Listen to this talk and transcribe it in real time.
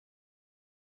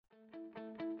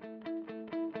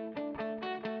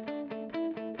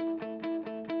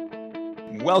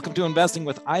Welcome to Investing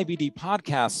with IBD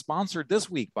podcast, sponsored this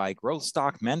week by Growth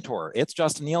Stock Mentor. It's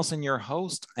Justin Nielsen, your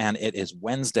host, and it is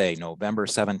Wednesday, November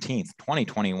 17th,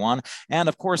 2021. And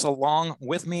of course, along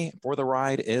with me for the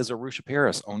ride is Arusha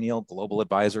Paris, O'Neill Global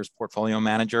Advisors Portfolio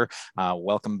Manager.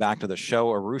 Welcome back to the show,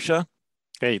 Arusha.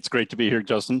 Hey, it's great to be here,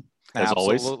 Justin. As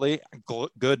Absolutely.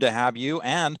 Good to have you.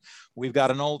 And we've got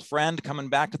an old friend coming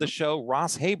back to the show,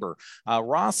 Ross Haber.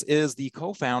 Ross is the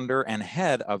co-founder and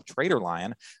head of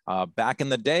Traderlion. Back in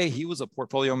the day, he was a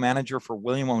portfolio manager for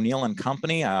William O'Neill and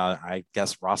Company. I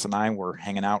guess Ross and I were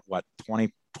hanging out,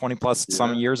 20 plus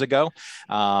some years ago.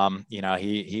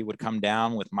 He would come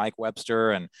down with Mike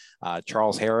Webster and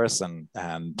Charles Harris, and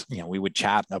we would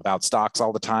chat about stocks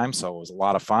all the time. So it was a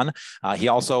lot of fun. He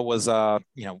also was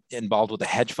involved with a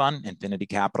hedge fund, Infinity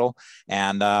Capital,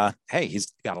 and hey,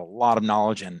 he's got a lot of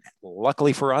knowledge, and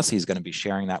luckily for us, he's going to be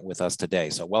sharing that with us today.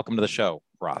 So welcome to the show,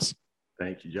 Ross.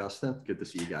 Thank you, Justin. Good to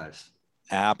see you guys.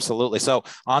 Absolutely. So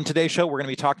on today's show, we're going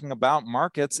to be talking about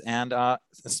markets, and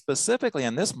specifically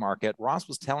in this market, Ross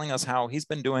was telling us how he's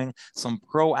been doing some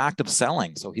proactive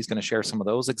selling. So he's going to share some of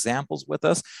those examples with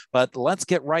us, but let's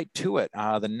get right to it.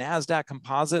 The NASDAQ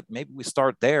composite, maybe we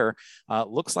start there.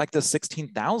 Looks like the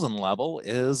 16,000 level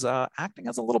is acting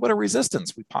as a little bit of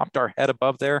resistance. We popped our head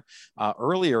above there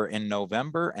earlier in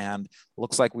November, and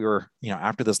looks like we were,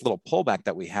 after this little pullback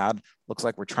that we had, looks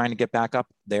like we're trying to get back up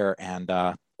there and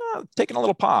taking a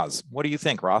little pause. What do you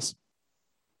think, Ross?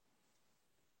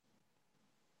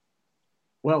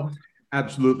 Well,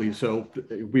 absolutely. So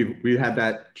we had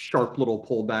that sharp little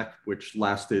pullback, which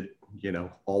lasted,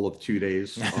 all of 2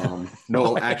 days.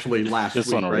 No, actually last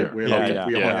week, right? We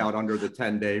hung out under the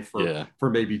 10-day for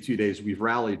maybe 2 days. We've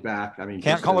rallied back. I mean,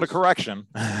 can't call it a correction,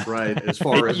 right? As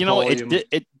far as volume,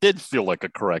 it did feel like a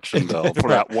correction though for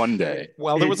that 1 day.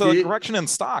 Well, there was a correction in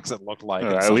stocks. It looked like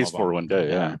at least for 1 day.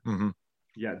 Yeah. Mm-hmm.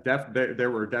 Yeah, there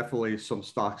were definitely some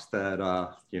stocks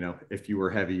that, if you were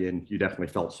heavy in, you definitely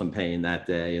felt some pain that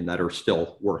day, and that are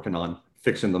still working on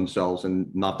fixing themselves.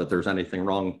 And not that there's anything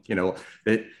wrong,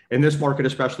 in this market,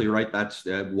 especially, right? That's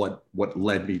what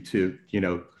led me to,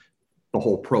 the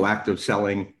whole proactive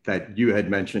selling that you had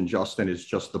mentioned, Justin, is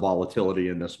just the volatility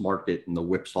in this market and the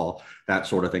whipsaw, that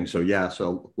sort of thing. So yeah,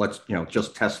 so let's,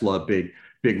 just Tesla, big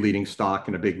leading stock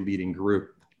and a big leading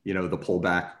group. The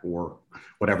pullback, or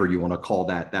whatever you want to call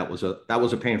that, that was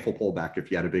a painful pullback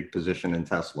if you had a big position in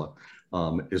Tesla.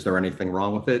 Is there anything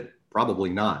wrong with it?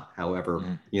 Probably not.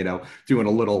 However, doing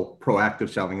a little proactive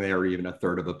selling there, even a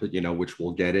third of a, which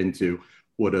we'll get into,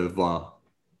 would have,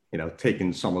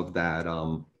 taken some of that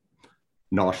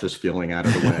nauseous feeling out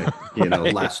of the way,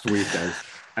 right. Last week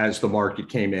as the market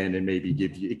came in, and maybe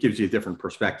it gives you a different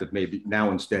perspective. Maybe now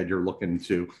instead you're looking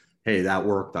to, hey, that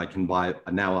worked, I can buy it.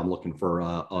 Now I'm looking for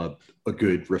a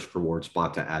good risk reward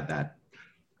spot to add that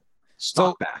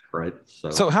stock back, right?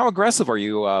 So how aggressive are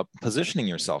you positioning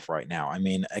yourself right now? I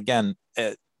mean, again,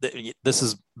 this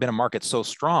has been a market so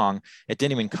strong, it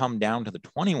didn't even come down to the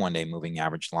 21-day moving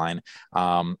average line,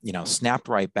 snapped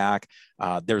right back.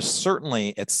 There's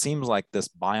certainly, it seems like this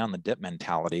buy on the dip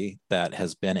mentality that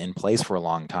has been in place for a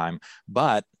long time,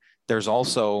 but there's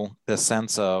also this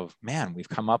sense of, man, we've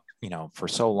come up, for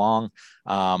so long.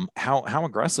 How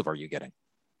aggressive are you getting?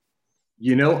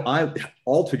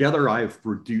 I've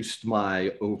reduced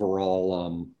my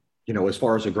overall, as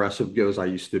far as aggressive goes. I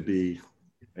used to be,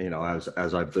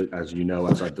 as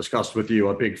I've discussed with you,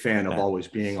 a big fan of always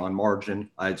being on margin.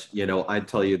 I'd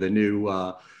tell you the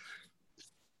new,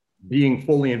 being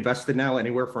fully invested now,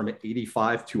 anywhere from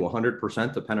 85 to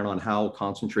 100%, depending on how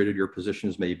concentrated your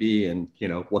positions may be, and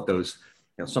what those,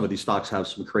 some of these stocks have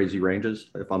some crazy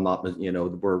ranges. If I'm not,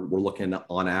 we're looking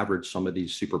on average, some of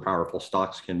these super powerful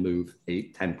stocks can move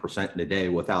 8-10% in a day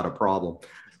without a problem.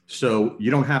 So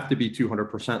you don't have to be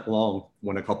 200% long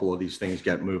when a couple of these things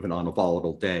get moving on a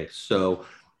volatile day. So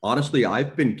honestly, I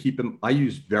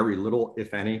use very little,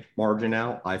 if any, margin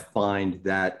now. I find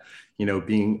that,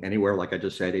 being anywhere, like I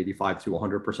just said, 85 to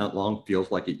 100% long feels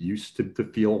like it used to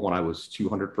feel when I was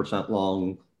 200%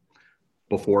 long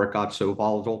before it got so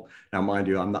volatile. Now, mind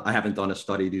you, I haven't done a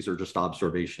study. These are just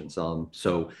observations.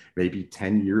 So maybe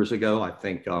 10 years ago, I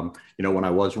think, when I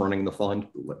was running the fund,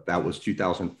 that was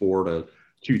 2004 to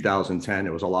 2010,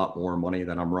 it was a lot more money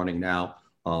than I'm running now.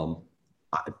 Our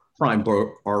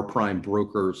prime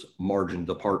brokers margin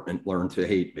department learned to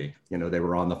hate me. They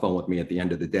were on the phone with me at the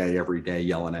end of the day, every day,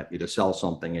 yelling at me to sell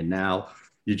something. And now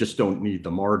you just don't need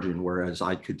the margin. Whereas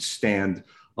I could stand,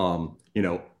 when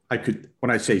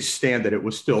I say stand it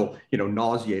was still,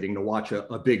 nauseating to watch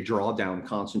a big drawdown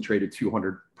concentrated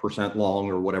 200%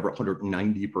 long or whatever,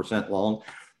 190% long.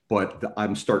 but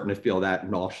I'm starting to feel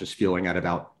that nauseous feeling at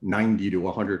about 90 to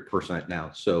 100%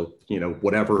 now. So,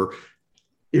 whatever,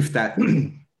 if that,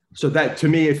 so that to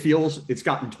me, it's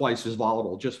gotten twice as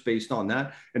volatile just based on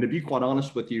that. And to be quite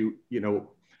honest with you,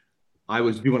 I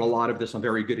was doing a lot of this. I'm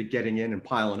very good at getting in and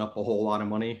piling up a whole lot of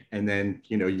money. And then,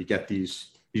 you get these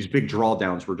big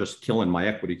drawdowns were just killing my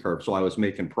equity curve. So I was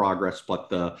making progress, but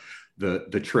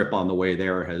the trip on the way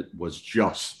there was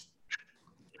just,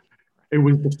 it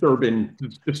was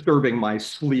disturbing my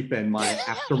sleep and my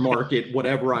aftermarket,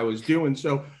 whatever I was doing.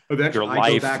 So eventually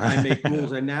I go back and I make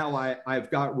rules. And now I've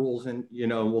got rules, and,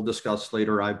 we'll discuss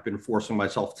later. I've been forcing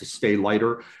myself to stay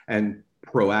lighter and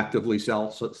proactively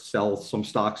sell some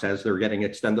stocks as they're getting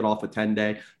extended off a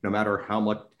 10-day, no matter how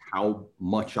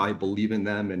much I believe in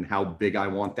them and how big I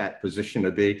want that position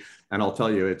to be. And I'll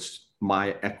tell you,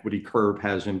 my equity curve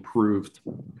has improved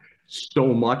so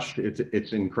much.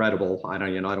 It's incredible. I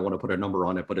don't want to put a number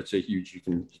on it, but it's you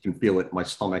can feel it in my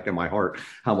stomach and my heart,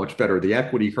 how much better the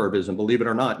equity curve is. And believe it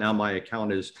or not, now my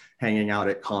account is hanging out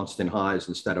at constant highs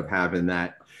instead of having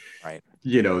that, right.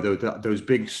 Those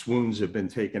big swoons have been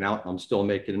taken out. I'm still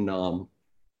making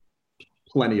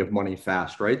plenty of money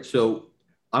fast. Right. So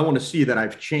I want to see that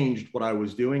I've changed what I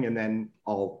was doing, and then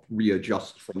I'll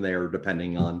readjust from there,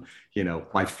 depending on,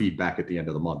 my feedback at the end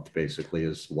of the month, basically,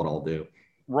 is what I'll do.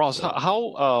 Ross,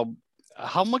 how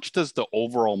much does the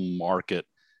overall market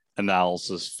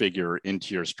analysis figure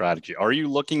into your strategy? Are you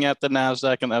looking at the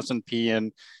NASDAQ and S&P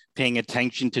and paying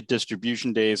attention to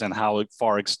distribution days and how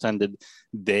far extended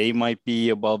they might be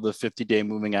above the 50-day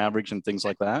moving average and things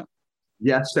like that?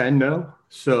 Yes and no.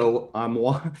 So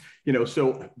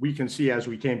so we can see as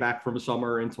we came back from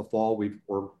summer into fall,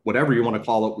 or whatever you want to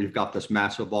call it, we've got this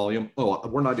massive volume. Oh,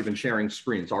 we're not even sharing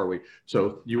screens, are we?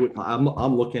 So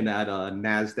I'm looking at a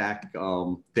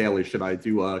NASDAQ daily. Should I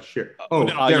do a share? Oh,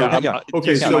 yeah.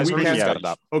 Okay, so we can.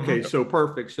 Okay, so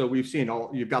perfect. So we've seen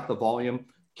you've got the volume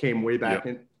came way back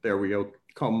in. There we go.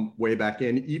 Come way back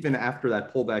in. Even after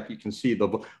that pullback, you can see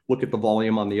look at the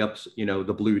volume on the ups.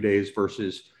 The blue days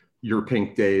versus your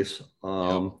pink days.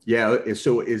 So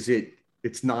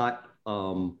it's not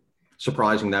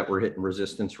surprising that we're hitting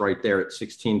resistance right there at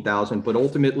 16,000. But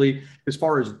ultimately, as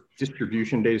far as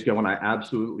distribution days go, and I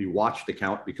absolutely watch the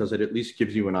count because it at least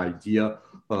gives you an idea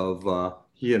of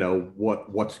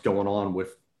what's going on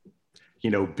with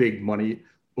big money.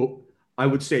 I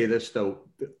would say this though,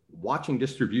 watching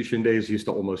distribution days used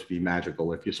to almost be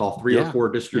magical. If you saw 3 or 4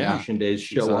 distribution days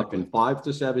show up in 5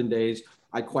 to 7 days,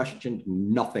 I questioned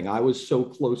nothing. I was so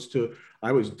close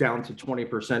I was down to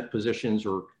 20% positions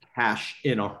or cash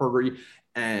in a hurry.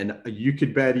 And you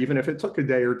could bet, even if it took a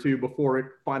day or two before it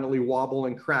finally wobbled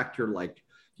and cracked,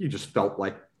 you just felt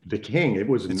like the king. It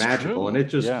was magical. And it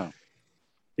just,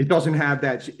 it doesn't have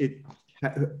that,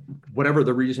 whatever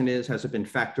the reason is, has it been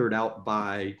factored out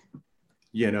by,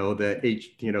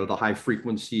 the high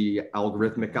frequency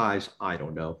algorithmic guys? I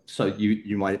don't know. So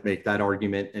you might make that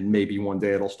argument, and maybe one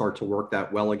day it'll start to work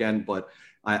that well again. But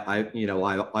I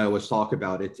always talk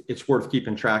about it. It's worth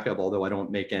keeping track of, although I don't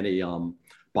make any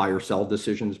buy or sell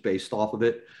decisions based off of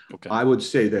it. Okay. I would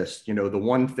say this, the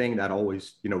one thing that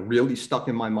always, really stuck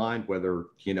in my mind, whether,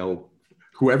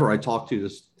 whoever I talk to,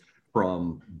 this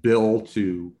from Bill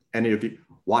to any of you,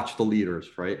 watch the leaders,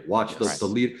 right? Watch the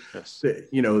lead,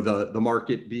 the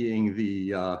market being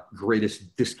the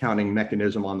greatest discounting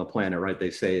mechanism on the planet, right?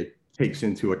 They say it takes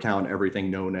into account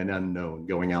everything known and unknown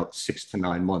going out 6 to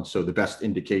 9 months. So the best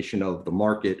indication of the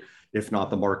market, if not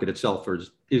the market itself,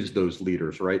 is those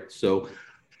leaders, right? So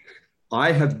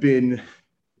I have been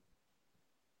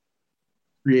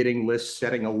creating lists,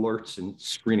 setting alerts, and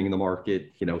screening the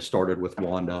market. Started with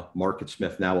Wanda.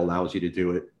 MarketSmith now allows you to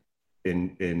do it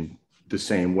in the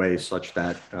same way, such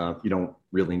that you don't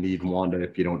really need Wanda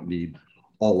if you don't need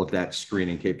all of that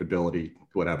screening capability,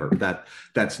 whatever.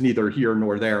 That's neither here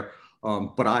nor there.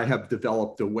 But I have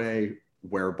developed a way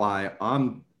whereby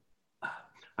where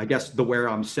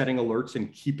I'm setting alerts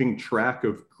and keeping track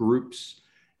of groups.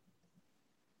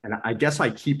 And I guess I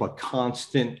keep a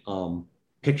constant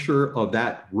picture of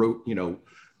that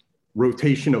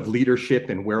rotation of leadership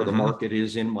and where the market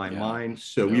is in my mind.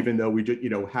 So even though we just,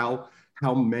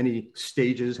 how many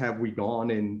stages have we gone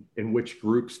in which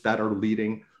groups that are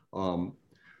leading?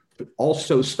 But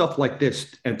also stuff like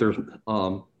this. And there's,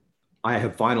 I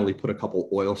have finally put a couple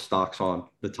oil stocks on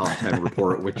the top 10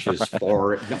 report, which is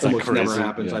almost never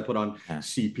happens. I put on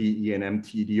CPE and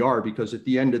MTDR because at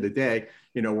the end of the day,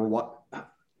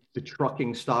 the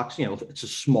trucking stocks, it's a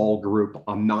small group.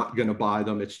 I'm not going to buy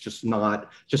them. It's just not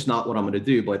what I'm going to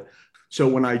do. But so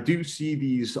when I do see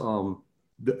these,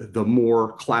 the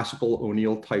more classical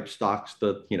O'Neill type stocks,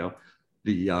 the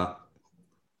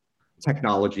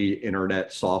technology,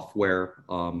 internet software,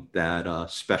 that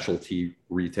specialty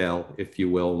retail, if you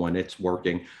will, when it's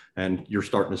working. And you're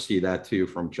starting to see that too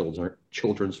from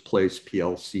Children's Place,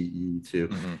 PLCE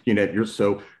to,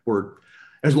 so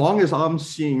as long as I'm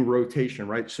seeing rotation,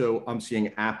 right? So I'm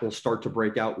seeing Apple start to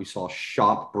break out. We saw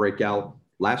Shop break out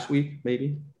last week,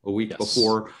 maybe a week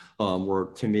before, where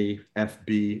to me,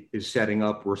 FB is setting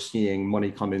up. We're seeing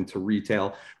money come into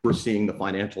retail. We're seeing the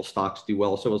financial stocks do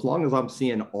well. So as long as I'm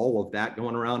seeing all of that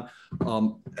going around,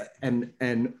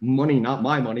 and money, not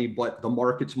my money, but the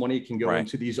market's money can go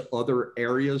into these other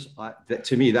areas. That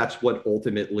to me, that's what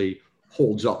ultimately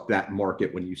holds up that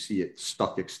market when you see it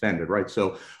stuck extended, right?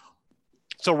 So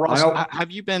Ross, have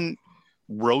you been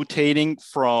rotating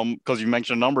from, because you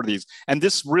mentioned a number of these, and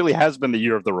this really has been the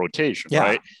year of the rotation,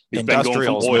 right? You've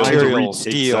industrials, materials,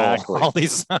 steel, all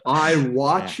these. I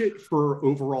watch it for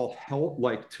overall health,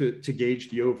 like to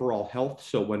gauge the overall health.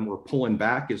 So when we're pulling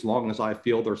back, as long as I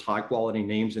feel there's high quality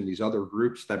names in these other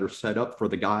groups that are set up for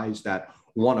the guys that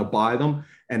want to buy them,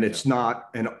 and it's not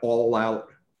an all out,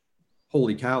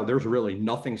 holy cow, there's really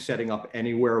nothing setting up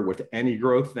anywhere with any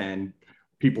growth, and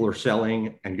people are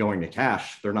selling and going to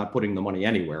cash. They're not putting the money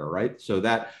anywhere, right? So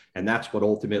that's what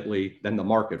ultimately then the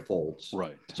market folds.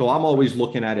 Right. So I'm always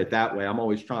looking at it that way. I'm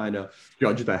always trying to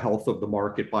judge the health of the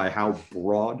market by how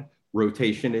broad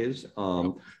rotation is.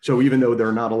 So even though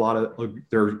you're not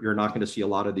going to see a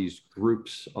lot of these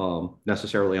groups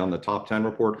necessarily on the top 10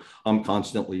 report, I'm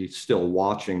constantly still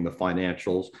watching the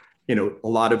financials. A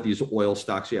lot of these oil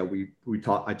stocks,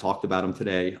 I talked about them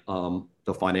today.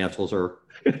 The financials are,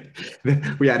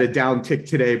 we had a down tick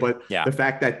today, but the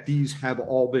fact that these have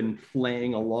all been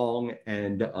playing along,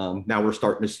 and now we're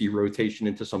starting to see rotation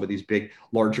into some of these big,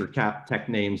 larger cap tech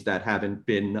names that haven't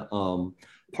been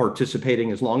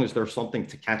participating. As long as there's something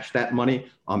to catch that money,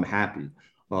 I'm happy.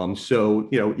 So,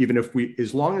 even if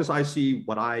as long as I see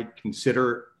what I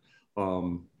consider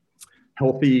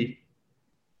healthy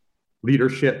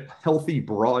leadership, healthy,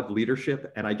 broad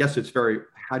leadership. And I guess it's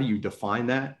how do you define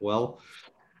that? Well,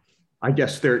 I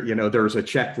guess there's a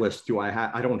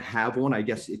checklist. I don't have one. I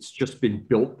guess it's just been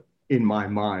built in my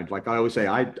mind. Like I always say,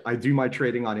 I do my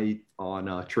trading on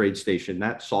TradeStation.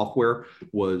 That software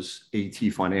was AT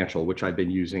Financial, which I've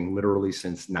been using literally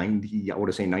since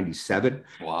 97.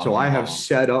 Wow. So I have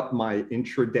set up my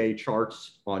intraday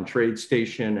charts on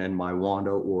TradeStation and my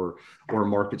Wanda or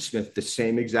MarketSmith the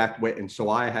same exact way. And so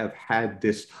I have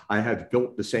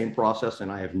built the same process, and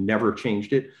I have never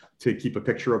changed it to keep a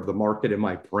picture of the market in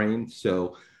my brain.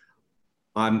 So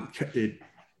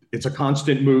it's a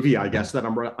constant movie, I guess, that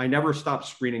I never stop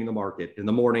screening the market in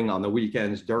the morning, on the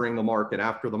weekends, during the market,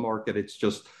 after the market. It's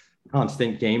just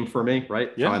constant game for me,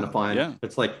 right? Yeah. Trying to find,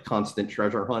 it's like constant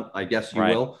treasure hunt, I guess you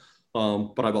will.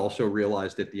 But I've also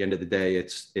realized at the end of the day,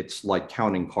 it's like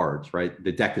counting cards, right?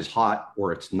 The deck is hot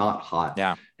or it's not hot.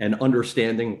 Yeah. And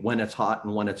understanding when it's hot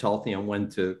and when it's healthy, and when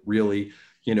to really,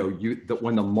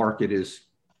 when the market is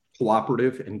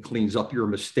cooperative and cleans up your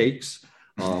mistakes,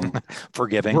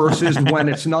 forgiving, versus when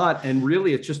it's not. And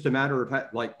really, it's just a matter of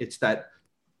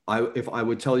if I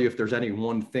would tell you, if there's any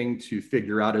one thing to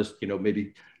figure out, is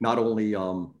maybe not only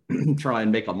try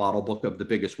and make a model book of the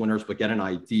biggest winners, but get an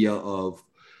idea of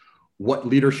what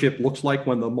leadership looks like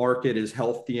when the market is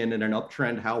healthy and in an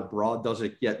uptrend. How broad does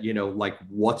it get?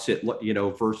 What's it,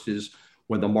 versus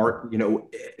when the market,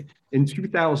 in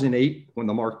 2008, when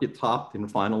the market topped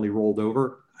and finally rolled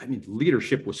over, I mean,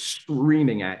 leadership was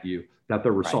screaming at you that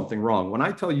there was something wrong. When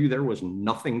I tell you there was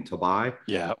nothing to buy,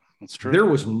 that's true. There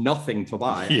was nothing to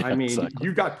buy. I mean, exactly.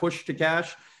 You got pushed to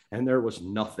cash, and there was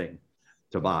nothing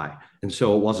to buy. And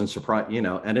so it wasn't surprising,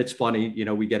 and it's funny,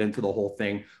 we get into the whole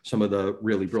thing. Some of the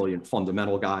really brilliant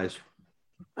fundamental guys,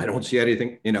 I don't see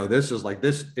anything, this is like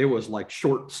this. It was like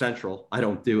short central. I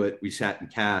don't do it. We sat in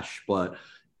cash, but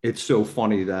it's so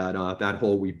funny that that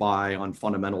whole we buy on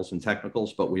fundamentals and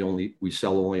technicals, but we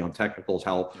sell only on technicals,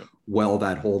 how well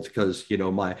that holds. Because,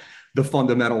 the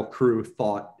fundamental crew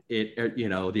thought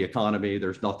the economy,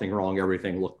 there's nothing wrong.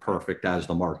 Everything looked perfect as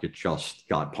the market just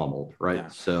got pummeled. Right. Yeah.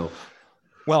 So.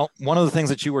 Well, one of the things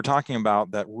that you were talking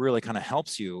about that really kind of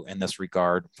helps you in this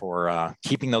regard for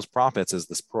keeping those profits is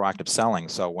this proactive selling.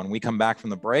 So when we come back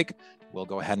from the break, we'll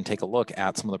go ahead and take a look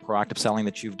at some of the proactive selling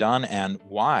that you've done and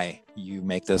why you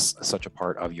make this such a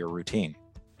part of your routine.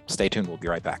 Stay tuned. We'll be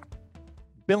right back.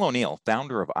 Bill O'Neill,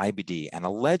 founder of IBD and a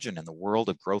legend in the world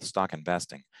of growth stock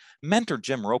investing, mentored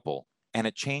Jim Ropel, and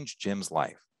it changed Jim's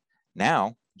life.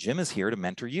 Now, Jim is here to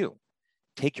mentor you.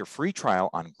 Take your free trial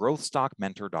on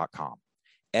growthstockmentor.com.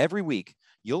 Every week,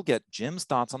 you'll get Jim's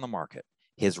thoughts on the market,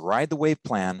 his ride the wave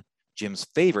plan, Jim's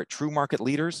favorite true market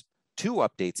leaders, 2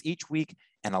 updates each week,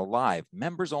 and a live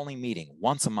members-only meeting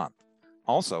once a month.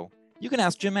 Also, you can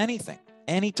ask Jim anything,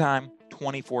 anytime,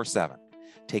 24/7.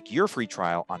 Take your free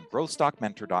trial on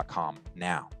growthstockmentor.com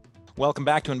now. Welcome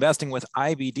back to Investing with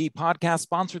IBD podcast,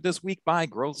 sponsored this week by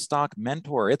Growth Stock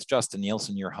Mentor. It's Justin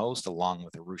Nielsen, your host, along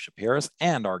with Arusha Paris,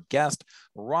 and our guest,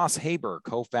 Ross Haber,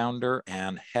 co-founder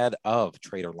and head of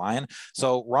Trader Lion.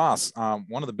 So Ross,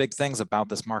 one of the big things about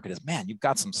this market is, man, you've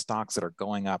got some stocks that are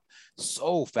going up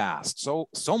so fast, so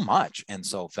much and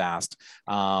so fast.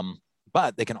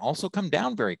 But they can also come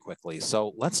down very quickly.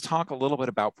 So let's talk a little bit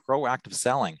about proactive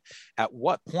selling. At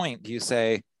what point do you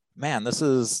say, man, this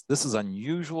is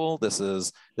unusual. This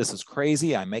is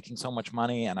crazy. I'm making so much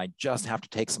money and I just have to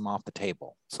take some off the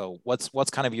table. So what's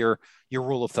kind of your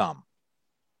rule of thumb?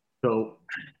 So,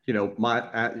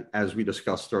 as we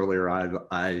discussed earlier,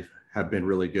 I have been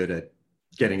really good at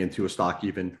getting into a stock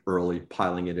even early,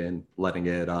 piling it in, letting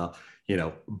it,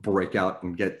 break out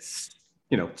and get,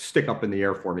 stick up in the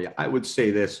air for me. I would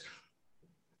say this,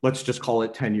 let's just call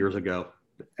it 10 years ago.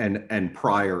 And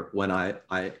prior, when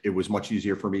it was much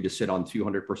easier for me to sit on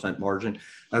 200% margin.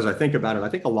 As I think about it, I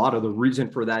think a lot of the reason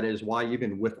for that is why,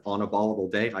 even with on a volatile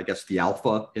day, I guess the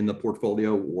alpha in the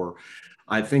portfolio, or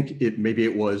I think maybe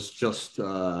it was just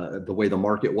the way the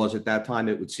market was at that time.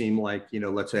 It would seem like,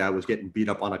 let's say I was getting beat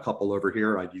up on a couple over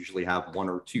here, I'd usually have 1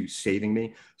 or 2 saving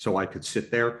me, so I could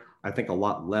sit there. I think a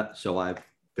lot less. So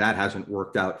that hasn't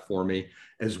worked out for me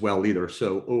as well either.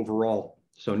 So overall.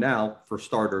 So now, for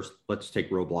starters, let's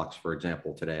take Roblox, for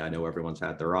example, today. I know everyone's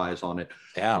had their eyes on it.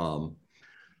 Yeah.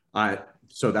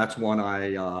 So that's one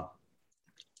I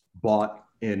bought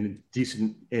in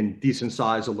decent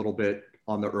size, a little bit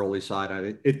on the early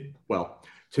side.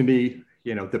 To me,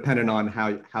 depending on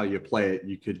how you play it,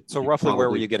 you could. So roughly, where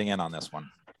were you getting in on this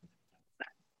one?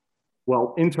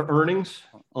 Well, into earnings,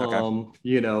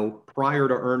 okay. Prior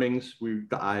to earnings,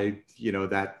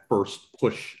 that first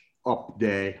push up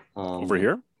day. Over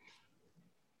here?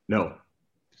 No.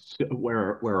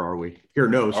 Where are we? Here,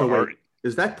 no. So wait,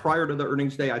 is that prior to the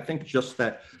earnings day? I think just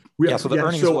that. So the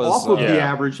earnings was off of the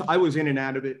average. I was in and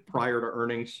out of it prior to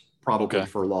earnings, probably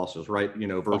for losses, right?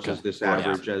 Versus this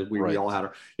average as we all had.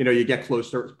 You get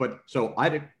closer, but so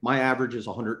my average is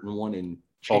 101 and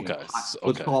change.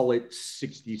 Let's call it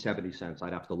 60, 70 cents.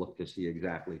 I'd have to look to see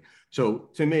exactly. So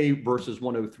to me, versus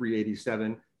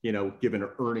 103.87. Given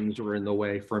earnings are in the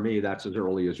way, for me, that's as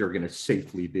early as you're going to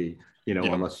safely be,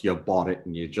 unless you bought it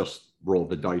and you just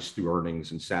rolled the dice through earnings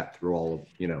and sat through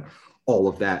all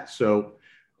of that. So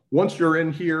once you're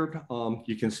in here,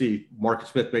 you can see Market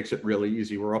Smith makes it really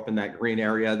easy. We're up in that green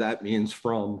area. That means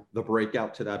from the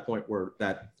breakout to that point where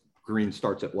that green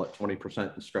starts at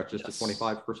 20% and stretches to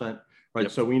 25%, right?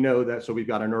 Yep. So we know that. So we've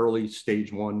got an early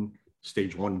stage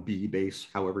 1B base,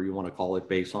 however you want to call it,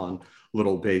 base on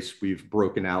little base. We've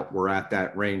broken out. We're at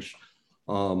that range.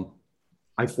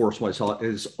 I force myself,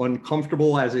 as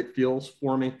uncomfortable as it feels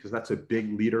for me, because that's a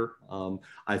big leader.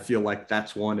 I feel like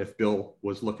that's one, if Bill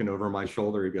was looking over my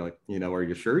shoulder, he'd be like, are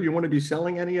you sure you want to be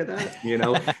selling any of that?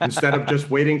 Instead of just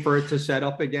waiting for it to set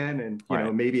up again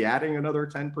and, maybe adding another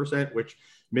 10%, which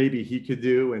maybe he could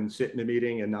do and sit in a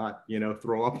meeting and not,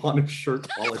 throw up on his shirt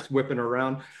while it's whipping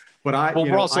around. But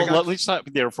Russell, let me stop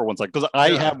there for one second, because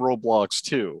I have Roblox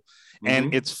too.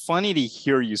 And it's funny to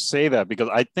hear you say that, because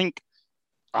I think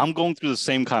I'm going through the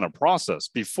same kind of process.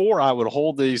 Before, I would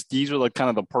hold these are like kind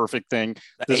of the perfect thing.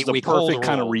 This is the perfect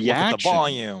kind of reaction. The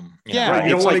volume. Yeah,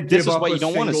 you don't want to this is what you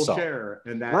don't want to sell.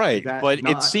 But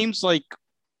it seems like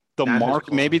the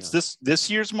market, maybe it's this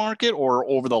year's market or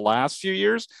over the last few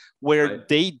years, where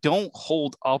they don't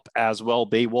hold up as well.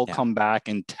 They will come back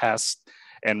and test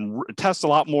a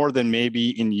lot more than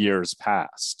maybe in years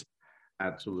past.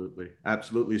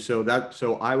 Absolutely.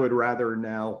 So I would rather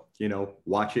now,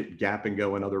 watch it gap and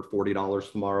go another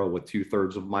 $40 tomorrow with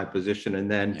 2/3 of my position. And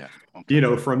then,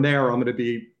 from there, I'm going to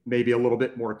be maybe a little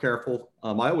bit more careful.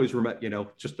 I always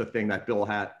remember, just the thing that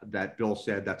Bill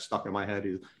said that stuck in my head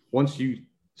is, once you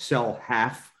sell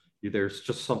half, there's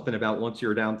just something about once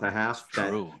you're down to half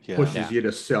that pushes you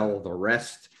to sell the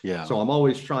rest. Yeah. So I'm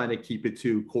always trying to keep it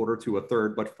to 1/4 to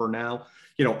 1/3. But for now,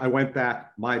 I went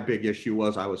back. My big issue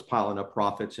was I was piling up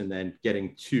profits and then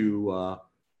getting too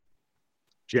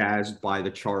jazzed by the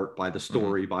chart, by the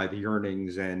story, by the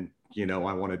earnings. And,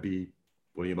 I want to be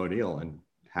William O'Neill and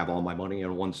have all my money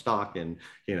in one stock and,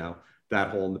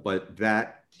 but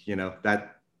that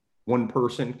one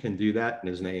person can do that. And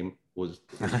his name is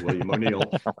William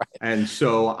O'Neill. And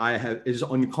so is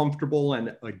uncomfortable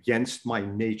and against my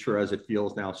nature as it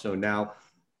feels now. So now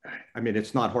I mean,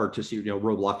 it's not hard to see, you know,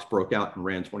 Roblox broke out and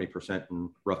ran 20% in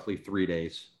roughly 3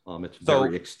 days. It's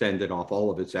very extended off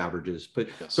all of its averages, but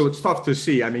Yes. so it's tough to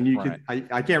see. I mean, you Right.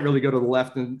 I can't really go to the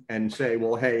left and say,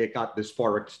 well, hey, it got this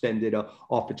far extended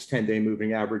off its 10-day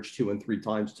moving average 2 and 3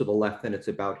 times to the left, and it's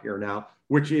about here now,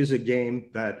 which is a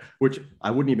game which I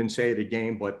wouldn't even say it a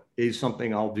game, but is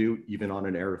something I'll do even on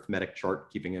an arithmetic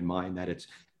chart, keeping in mind that it's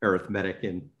arithmetic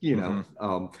and, you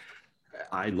know,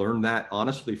 I learned that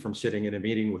honestly from sitting in a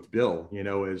meeting with Bill, you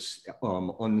know, as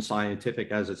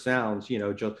unscientific as it sounds, you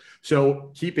know, just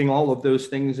so keeping all of those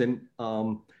things in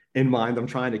mind, I'm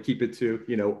trying to keep it to,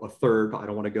 you know, a third. I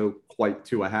don't want to go quite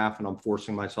to a half, and I'm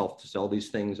forcing myself to sell these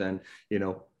things. And, you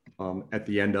know, at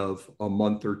the end of a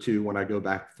month or two, when I go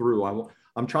back through,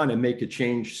 I'm trying to make a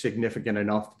change significant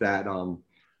enough that,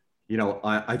 you know,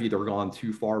 I've either gone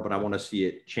too far, but I want to see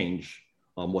it change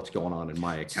what's going on in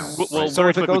my account. Well, so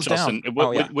very if it quickly, goes Justin,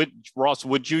 down, Ross,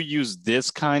 would you use this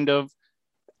kind of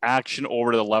action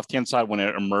over to the left-hand side when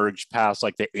it emerged past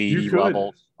like the 80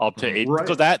 level up to 8? Right.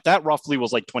 Because that roughly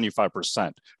was like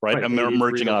 25%, right? And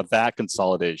emerging out of that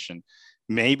consolidation.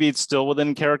 Maybe it's still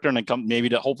within character, and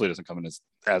hopefully it doesn't come in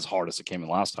as hard as it came in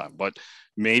last time, but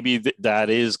maybe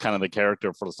that is kind of the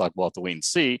character for the stock. We'll have to wait and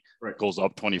see. Right. Goes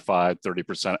up 25,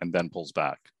 30%, and then pulls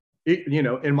back. You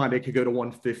know, in mind, it could go to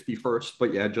 150 first,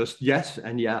 but yeah, just yes.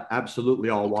 And yeah, absolutely.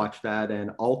 I'll watch that,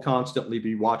 and I'll constantly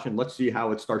be watching. Let's see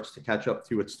how it starts to catch up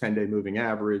to its 10-day moving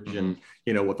average and,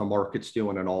 you know, what the market's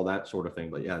doing and all that sort of thing.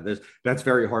 But yeah, that's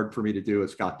very hard for me to do.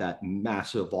 It's got that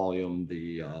massive volume,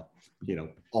 you know,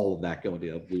 all of that going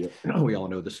to, we all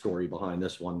know the story behind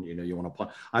this one. You know, you want to,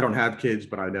 I don't have kids,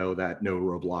 but I know that no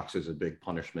Roblox is a big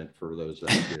punishment for those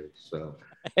that do. So,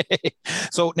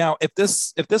 so now if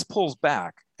this pulls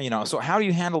back, you know, so how do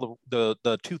you handle the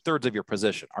 2/3 of your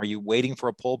position? Are you waiting for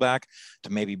a pullback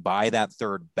to maybe buy that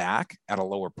third back at a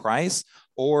lower price,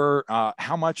 or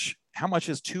how much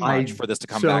is too much for this to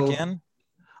come back in?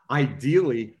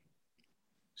 Ideally,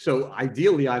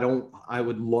 I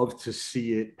would love to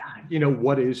see it, you know,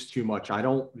 what is too much? I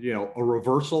don't, you know, a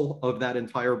reversal of that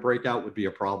entire breakout would be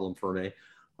a problem for me.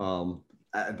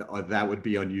 That would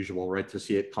be unusual, right? To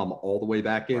see it come all the way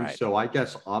back in. Right. So I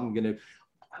guess I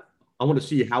want to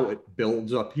see how it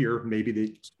builds up here.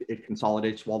 Maybe it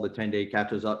consolidates while the 10-day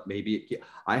catches up. Maybe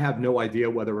I have no idea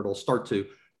whether it'll start to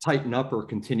tighten up or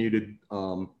continue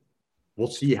to, we'll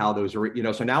see how those are, you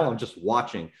know, so now I'm just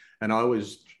watching, and I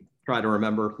always try to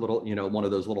remember little, you know, one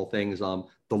of those little things, the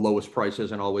lowest price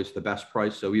isn't always the best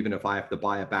price. So even if I have to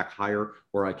buy it back higher,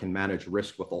 where I can manage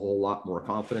risk with a whole lot more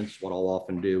confidence, what I'll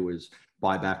often do is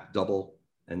buy back double.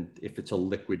 And if it's a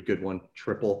liquid good one,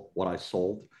 triple what I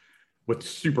sold with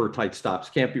super tight stops.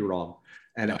 Can't be wrong.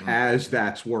 And as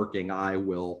that's working, I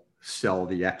will sell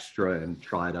the extra and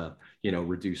try to, you know,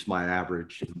 reduce my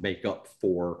average and make up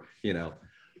for, you know,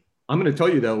 I'm going to tell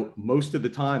you though, most of the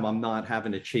time I'm not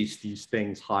having to chase these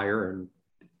things higher. And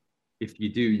if you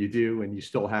do, you do, and you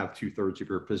still have 2/3 of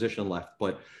your position left.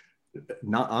 But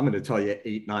I'm going to tell you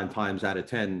 8, 9 times out of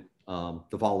 10,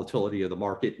 the volatility of the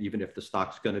market, even if the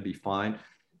stock's going to be fine,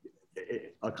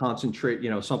 a concentrate, you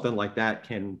know, something like that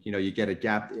can, you know, you get a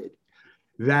gap.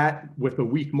 That with a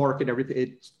weak market, everything,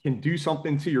 it can do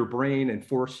something to your brain and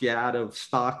force you out of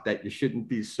stock that you shouldn't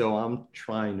be. So I'm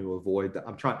trying to avoid that.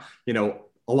 I'm trying, you know,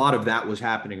 a lot of that was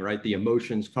happening, right? The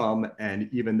emotions come, and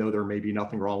even though there may be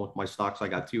nothing wrong with my stocks, I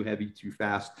got too heavy, too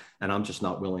fast, and I'm just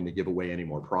not willing to give away any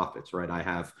more profits, right? I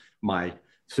have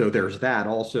so there's that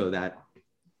also, that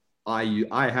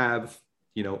I have,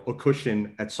 you know, a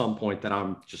cushion at some point that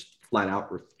I'm just flat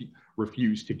out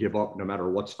refuse to give up, no matter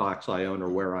what stocks I own or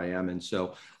where I am. And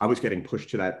so I was getting pushed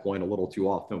to that point a little too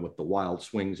often with the wild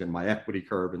swings in my equity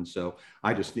curve. And so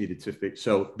I just needed to fix.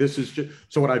 So this is just,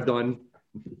 so what I've done,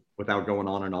 without going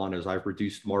on and on, is I've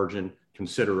reduced margin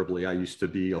considerably. I used to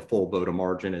be a full boat of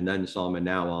margin and then some, and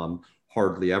now I'm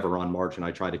hardly ever on margin.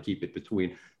 I try to keep it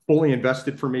between. Fully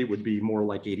invested for me would be more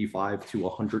like 85 to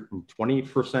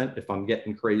 120% if I'm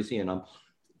getting crazy, and I'm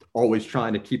always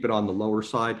trying to keep it on the lower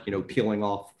side, you know, peeling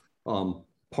off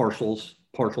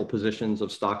partial positions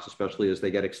of stocks, especially as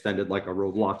they get extended, like a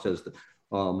Roblox as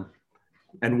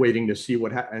and waiting to see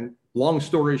what happens. And long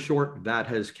story short, that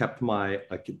has kept my,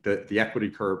 the equity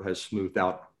curve has smoothed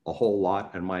out a whole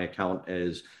lot. And my account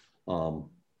is, you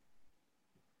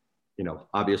know,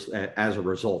 obviously as a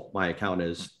result, my account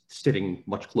is sitting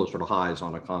much closer to highs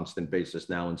on a constant basis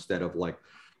now, instead of like,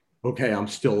 okay, I'm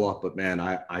still up, but man,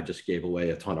 I just gave away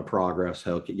a ton of progress.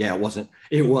 Okay, yeah,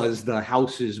 it was the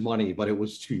house's money, but it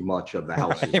was too much of the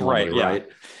house's money, right? Yeah. Right?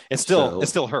 It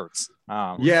still hurts.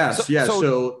 Yes.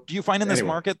 So do you find in this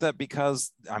market that,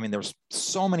 because I mean, there's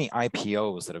so many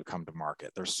IPOs that have come to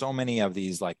market, there's so many of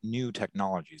these like new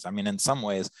technologies. I mean, in some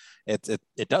ways, it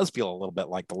does feel a little bit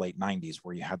like the late 90s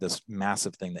where you had this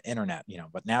massive thing, the internet,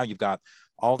 but now you've got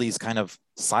all these kind of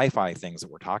sci-fi things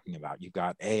that we're talking about. You've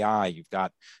got AI, you've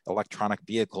got electronic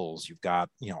vehicles, you've got,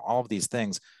 all of these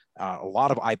things, a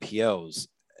lot of IPOs.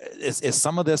 Is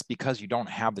some of this because you don't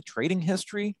have the trading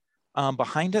history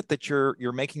behind it that you're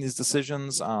making these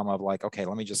decisions of like, okay,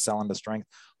 let me just sell into strength?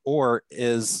 Or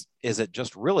is it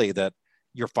just really that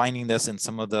you're finding this in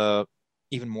some of the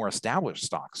even more established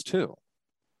stocks too?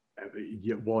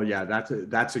 Yeah,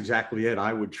 that's exactly it.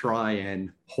 I would try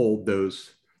and hold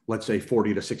those, let's say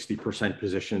 40 to 60%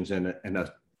 positions in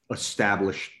a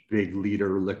established big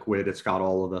leader liquid. It's got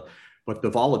all of but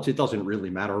the volatility, it doesn't really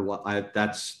matter what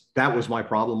that was my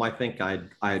problem. I think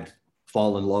I'd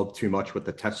fall in love too much with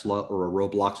the Tesla or a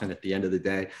Roblox. And at the end of the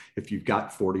day, if you've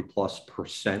got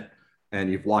 40+% and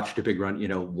you've watched a big run,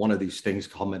 one of these things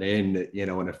coming in,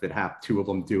 and if two of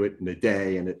them do it in a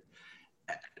day, and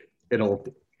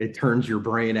it turns your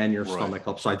brain and your stomach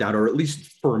upside down, or at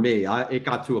least for me, it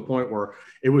got to a point where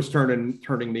it was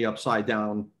turning me upside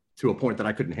down to a point that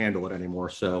I couldn't handle it anymore.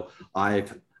 So I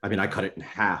cut it in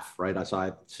half, right? As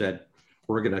I said,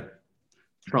 we're going to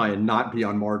try and not be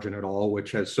on margin at all,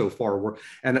 which has so far worked.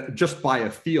 And just by a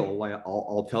feel,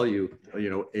 I'll tell you,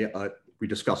 we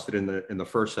discussed it in the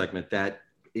first segment, that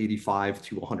 85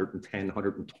 to 110,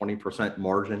 120%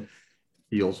 margin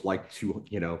feels like full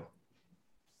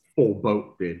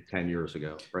boat did 10 years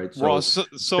ago, right? So, Ross,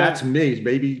 so that's me.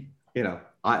 Maybe,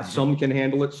 some can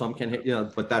handle it, some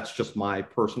can, but that's just my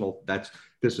personal,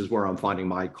 this is where I'm finding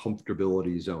my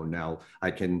comfortability zone now. I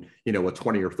can, a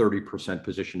 20 or 30%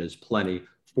 position is plenty.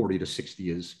 40 to 60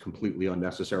 is completely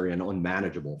unnecessary and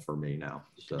unmanageable for me now.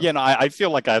 So. Yeah, no, I feel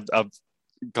like I've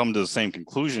come to the same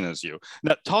conclusion as you.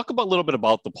 Now, talk a little bit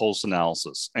about the pulse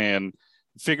analysis and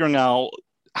figuring out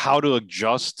how to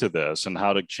adjust to this and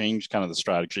how to change kind of the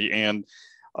strategy, and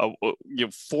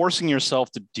forcing yourself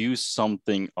to do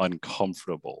something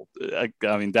uncomfortable.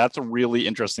 I mean, that's a really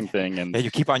interesting thing. And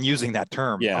you keep on using that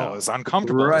term. Yeah, it's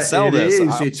uncomfortable to sell this.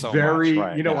 It's so very,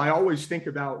 right, I always think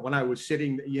about when I was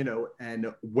sitting,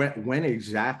 and when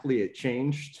exactly it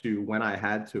changed to when I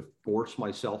had to force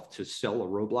myself to sell a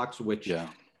Roblox, which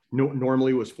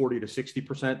normally was 40 to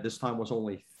 60%. This time was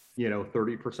only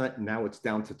 30%, and now it's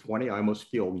down to 20. I almost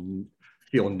feel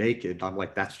naked. I'm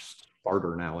like, that's just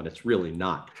harder now, and it's really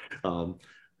not.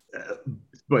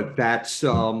 But that's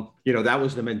that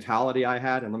was the mentality I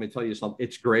had. And let me tell you something,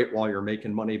 it's great while you're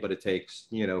making money, but it takes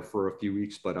for a few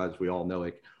weeks. But as we all know,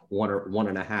 like one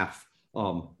and a half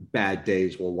bad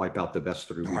days will wipe out the best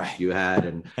 3 weeks you had.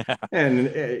 And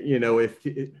if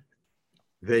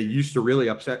they used to really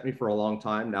upset me for a long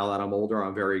time. Now that I'm older,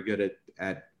 I'm very good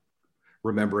at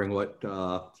remembering what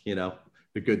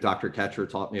the good Dr. Ketcher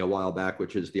taught me a while back,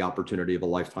 which is the opportunity of a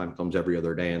lifetime comes every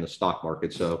other day in the stock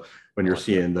market. So when you're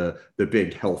seeing the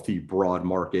big, healthy, broad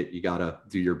market, you got to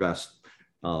do your best,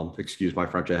 excuse my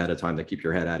French ahead of time, to keep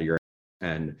your head out of your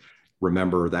and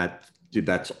remember that, dude,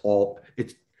 that's all.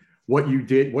 It's what you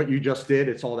just did.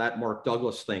 It's all that Mark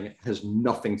Douglas thing. It has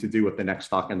nothing to do with the next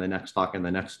stock and the next stock and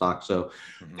the next stock. So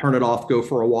turn it off, go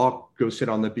for a walk, go sit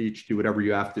on the beach, do whatever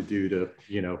you have to do to,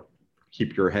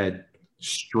 keep your head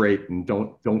straight, and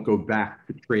don't go back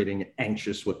to trading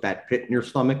anxious with that pit in your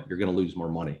stomach. You're going to lose more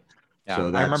money. Yeah,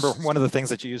 so I remember one of the things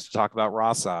that you used to talk about,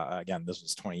 Ross, again, this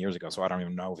was 20 years ago, so I don't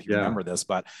even know if you remember this,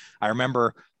 but I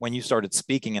remember when you started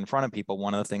speaking in front of people,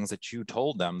 one of the things that you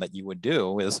told them that you would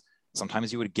do is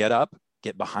sometimes you would get up,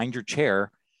 get behind your chair,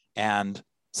 and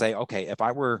say, okay, if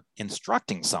I were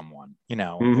instructing someone,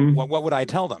 what would I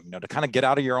tell them? To kind of get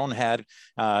out of your own head,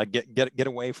 get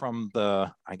away from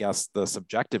the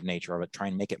subjective nature of it, try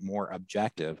and make it more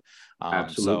objective.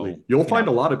 Absolutely. So, you'll find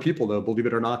a lot of people, though, believe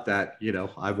it or not, that,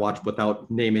 I've watched, without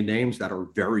naming names, that are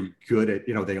very good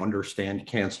at, they understand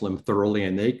CAN-SLIM thoroughly,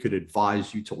 and they could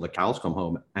advise you till the cows come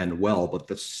home and well, but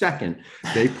the second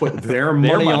they put their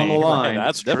money on the line,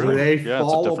 that's different. They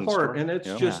fall apart. Story. And it's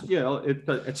just,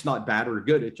 it's not bad or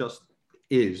good. It just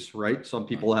is, right? Some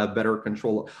people have better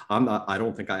control. I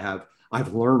don't think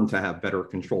I've learned to have better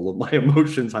control of my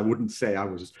emotions. I wouldn't say I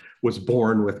was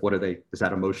born with, is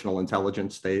that emotional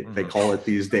intelligence they call it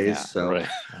these days.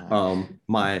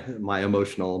 My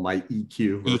emotional, my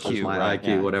EQ versus my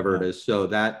IQ, whatever it is. So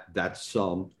that's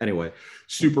anyway,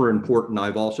 super important.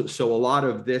 I've also, so a lot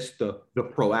of this, the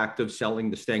proactive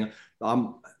selling, the staying,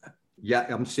 I'm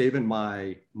saving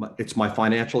it's my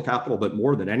financial capital, but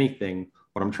more than anything,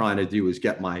 what I'm trying to do is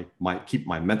get keep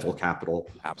my mental capital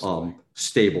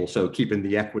stable. So keeping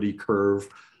the equity curve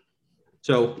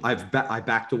So I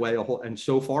backed away a whole, and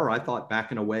so far I thought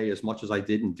backing away as much as I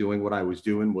did and doing what I was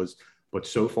doing was, but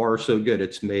so far so good.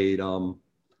 It's made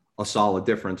a solid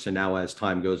difference. And now as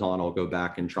time goes on, I'll go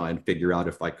back and try and figure out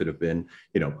if I could have been,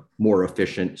 more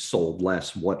efficient, sold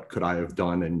less, what could I have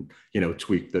done, and,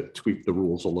 tweak the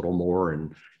rules a little more.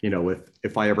 And,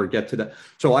 if I ever get to that.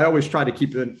 So I always try to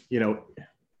keep it,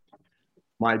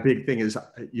 my big thing is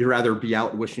you'd rather be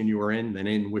out wishing you were in than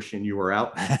in wishing you were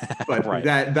out. But right.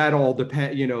 that all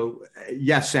depends,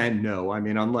 yes and no. I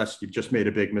mean, unless you've just made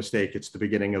a big mistake, it's the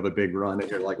beginning of a big run and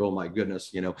you're like, oh my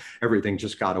goodness, everything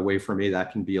just got away from me.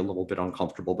 That can be a little bit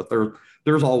uncomfortable, but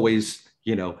there's always,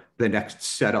 the next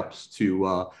setups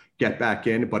to get back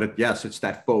in. But yes, it's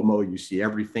that FOMO. You see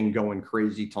everything going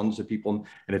crazy, tons of people,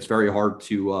 and it's very hard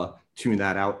to tune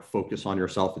that out, focus on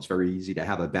yourself. It's very easy to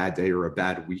have a bad day or a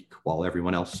bad week while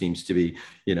everyone else seems to be,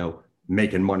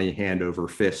 making money hand over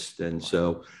fist. And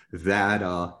so that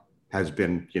has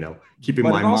been, keeping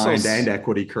my mind and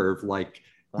equity curve like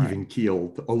even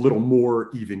keeled, a little more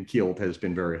even keeled has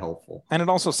been very helpful. And it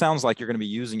also sounds like you're going to be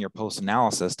using your post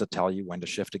analysis to tell you when to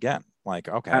shift again. Like,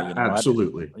 okay,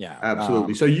 absolutely. What? Yeah,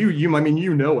 absolutely. So you, I mean,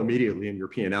 immediately in your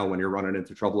P&L when you're running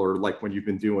into trouble, or like when you've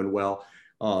been doing well,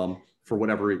 for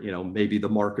whatever, maybe the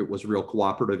market was real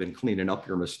cooperative in cleaning up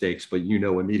your mistakes, but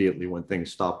immediately when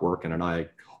things stop working. And I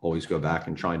always go back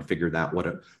and try and figure out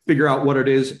what it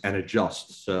is and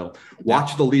adjust. So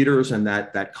watch the leaders, and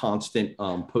that constant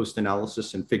post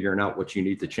analysis and figuring out what you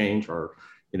need to change are,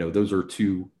 those are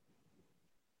two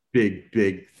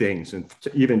big things. And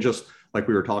even just like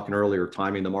we were talking earlier,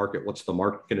 timing the market, what's the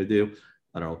market going to do?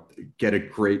 I don't know, get a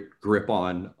great grip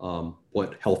on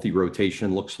what healthy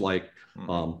rotation looks like,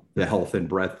 the health and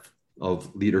breadth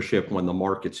of leadership when the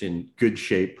market's in good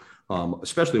shape,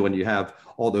 especially when you have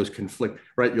all those conflict,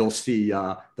 right? You'll see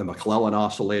the McClellan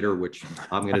oscillator, which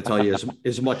I'm going to tell you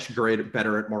is much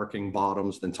better at marking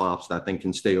bottoms than tops. That thing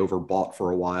can stay overbought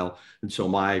for a while. And so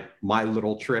my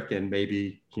little trick, and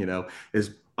maybe, is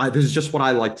this is just what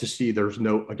I like to see. There's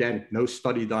no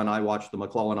study done. I watch the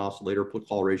McClellan oscillator, put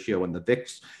call ratio, and the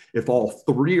VIX. If all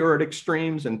three are at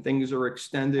extremes and things are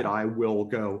extended, I will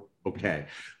go, okay,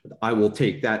 I will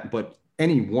take that. But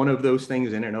any one of those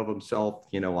things in and of themselves,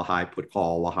 a high put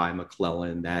call, a high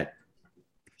McClellan, that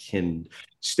can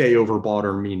stay overbought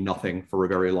or mean nothing for a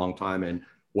very long time. And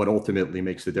what ultimately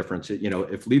makes the difference,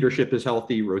 if leadership is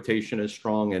healthy, rotation is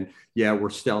strong, and we're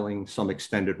selling some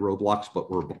extended roadblocks,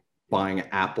 but we're buying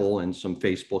Apple and some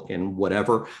Facebook and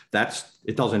whatever,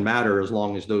 it doesn't matter as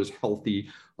long as those healthy,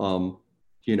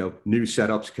 new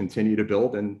setups continue to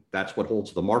build. And that's what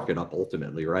holds the market up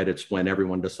ultimately, right? It's when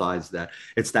everyone decides that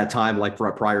it's that time, like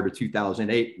prior to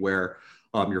 2008, where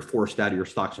you're forced out of your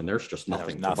stocks and there's just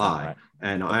nothing to buy. Right.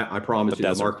 And I promise you,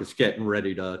 the market's getting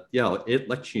ready to, it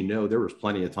lets you know there was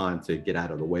plenty of time to get out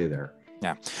of the way there.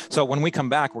 Yeah. So when we come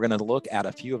back, we're going to look at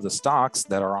a few of the stocks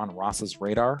that are on Ross's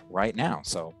radar right now.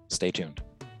 So stay tuned.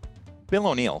 Bill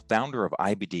O'Neill, founder of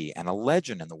IBD and a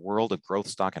legend in the world of growth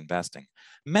stock investing,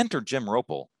 mentored Jim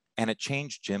Ropel, and it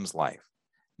changed Jim's life.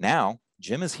 Now,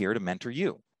 Jim is here to mentor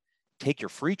you. Take your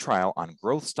free trial on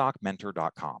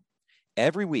growthstockmentor.com.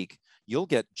 Every week, you'll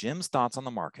get Jim's thoughts on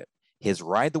the market, his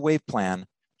ride the wave plan,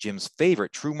 Jim's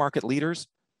favorite true market leaders,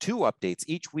 2 updates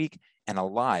each week, and a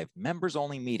live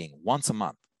members-only meeting once a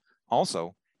month.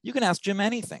 Also, you can ask Jim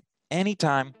anything,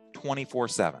 anytime,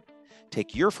 24/7.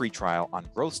 Take your free trial on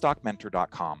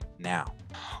growthstockmentor.com now.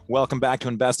 Welcome back to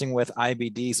Investing with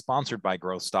IBD, sponsored by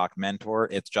Growth Stock Mentor.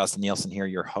 It's Justin Nielsen here,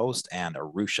 your host, and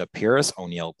Arusha Peiris,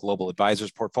 O'Neill Global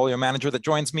Advisors portfolio manager, that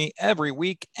joins me every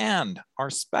week, and our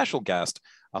special guest,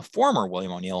 a former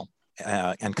William O'Neill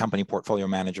and company portfolio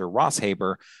manager, Ross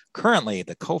Haber, currently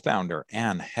the co-founder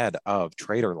and head of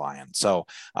Trader Lion. So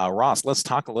Ross, let's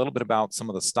talk a little bit about some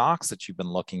of the stocks that you've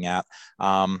been looking at.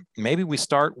 Maybe we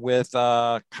start with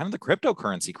kind of the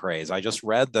cryptocurrency craze. I just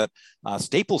read that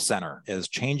Staples Center is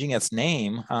changing its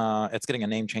name. It's getting a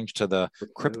name change to the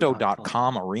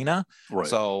crypto.com arena. Right.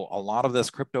 So a lot of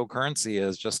this cryptocurrency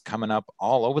is just coming up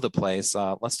all over the place.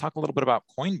 Let's talk a little bit about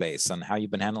Coinbase and how you've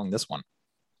been handling this one.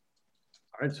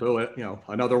 All right, so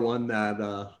another one that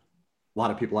a lot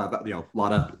of people have, a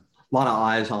lot of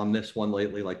eyes on this one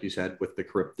lately. Like you said, with the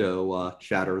crypto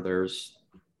chatter,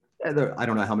 I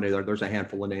don't know how many there's a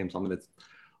handful of names. I'm going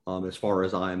to, as far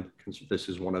as this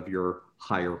is one of your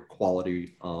higher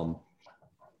quality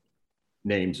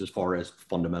names as far as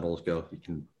fundamentals go. You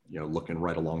can, looking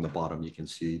right along the bottom, you can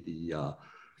see the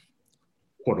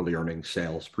quarterly earnings,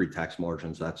 sales, pre-tax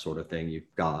margins, that sort of thing.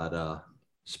 You've got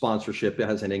sponsorship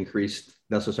hasn't increased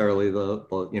necessarily the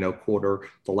quarter,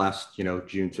 the last,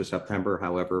 June to September.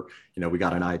 However, we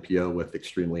got an IPO with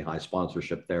extremely high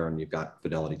sponsorship there, and you've got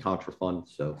Fidelity Contra Fund.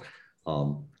 So,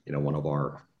 one of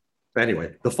our,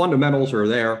 anyway, the fundamentals are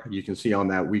there. You can see on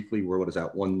that weekly, where, what is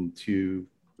that, 1, 2,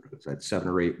 is that 7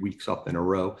 or 8 weeks up in a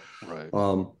row. Right.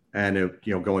 And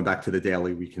going back to the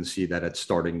daily, we can see that it's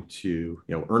starting to,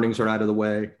 earnings are out of the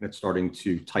way, and it's starting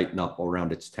to tighten up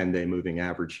around its 10-day moving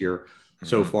average here.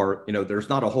 So far, there's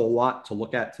not a whole lot to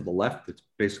look at to the left. It's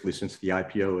basically, since the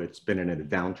IPO, it's been in a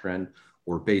downtrend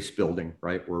or base building,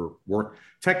 right? We're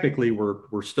technically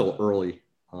still early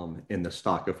in the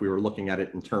stock. If we were looking at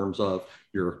it in terms of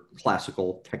your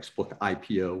classical textbook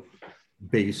IPO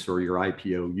base or your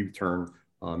IPO U-turn,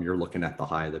 you're looking at the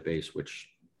high of the base, which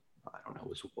I don't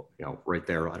know, is right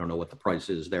there. I don't know what the price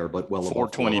is there, but well above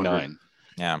 429.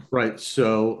 Yeah. Right.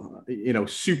 So,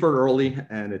 super early,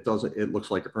 and it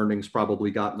looks like earnings probably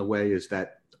got in the way, is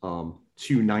that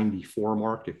 294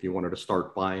 mark. If you wanted to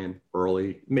start buying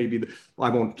early, maybe I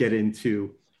won't get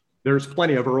into, there's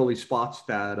plenty of early spots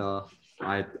that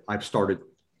I've started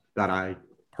that I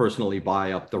personally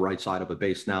buy up the right side of a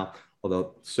base now.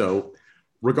 So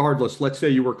regardless, let's say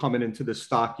you were coming into this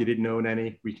stock, you didn't own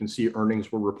any. We can see earnings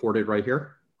were reported right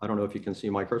here. I don't know if you can see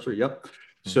my cursor. Yep.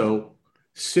 So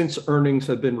since earnings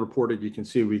have been reported, you can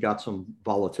see we got some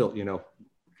volatility,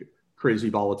 crazy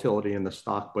volatility in the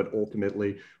stock, but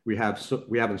ultimately we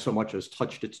haven't so much as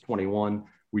touched its 21.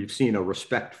 We've seen a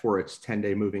respect for its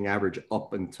 10-day moving average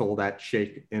up until that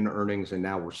shake in earnings, and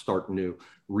now we're starting to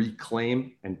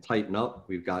reclaim and tighten up.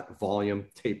 We've got volume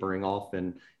tapering off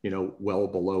and well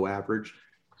below average.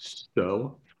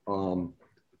 So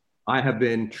I have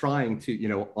been trying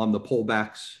to, on the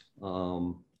pullbacks,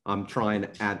 I'm trying to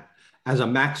add, as a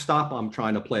max stop, I'm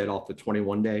trying to play it off the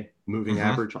 21-day moving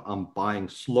average. I'm buying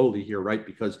slowly here, right?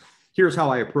 Because here's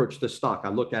how I approach this stock. I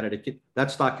look at it,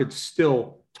 that stock could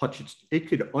still it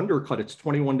could undercut its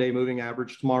 21-day moving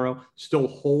average tomorrow, still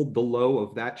hold the low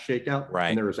of that shakeout. Right.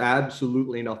 And there is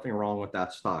absolutely nothing wrong with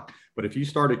that stock. But if you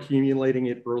start accumulating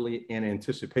it early in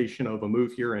anticipation of a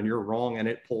move here, and you're wrong and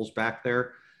it pulls back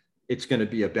there, it's going to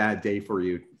be a bad day for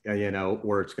you,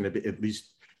 or it's going to be, at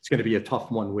least it's going to be a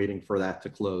tough one waiting for that to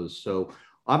close. So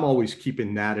I'm always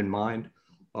keeping that in mind.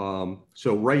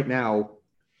 So right now,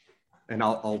 and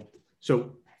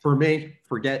so for me,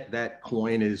 forget that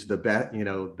coin is the best,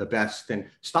 the best. And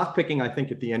stock picking, I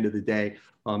think at the end of the day,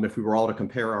 if we were all to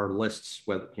compare our lists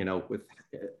with, with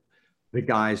the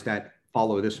guys that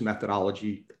follow this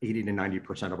methodology, 80 to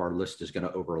 90% of our list is going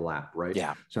to overlap, right?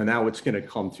 Yeah. So now it's going to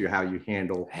come to how you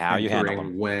handle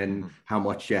them, when, how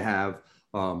much you have,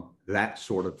 that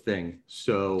sort of thing.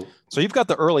 So you've got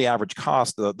the early average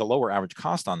cost, the lower average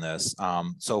cost on this.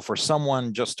 So for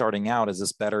someone just starting out, is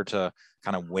this better to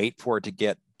kind of wait for it to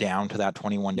get down to that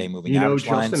 21-day moving average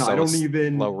Justin, line? I don't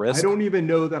even low risk. I don't even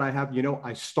know that I have,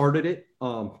 I started it,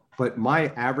 but my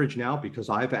average now, because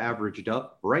I've averaged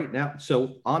up right now.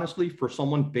 So honestly, for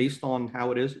someone, based on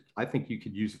how it is, I think you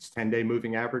could use its 10-day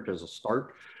moving average as a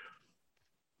start.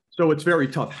 So it's very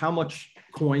tough. How much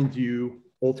coin do you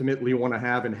ultimately want to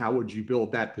have, and how would you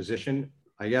build that position?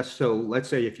 I guess so. Let's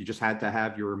say if you just had to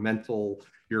have your mental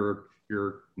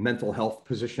health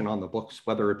position on the books,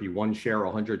 whether it be 1 share,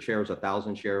 100 shares,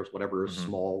 1,000 shares, whatever is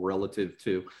small relative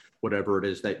to whatever it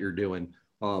is that you're doing.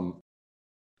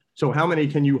 So how many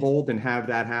can you hold and have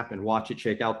that happen? Watch it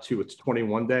shake out to its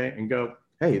 21-day and go,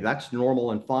 hey, that's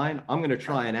normal and fine. I'm going to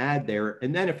try and add there.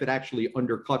 And then if it actually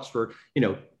undercuts for,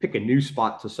 pick a new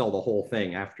spot to sell the whole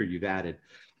thing after you've added.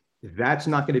 That's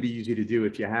not going to be easy to do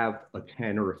if you have a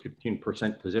 10 or a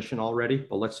 15% position already.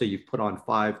 But let's say you've put on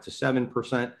 5 to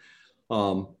 7%,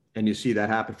 and you see that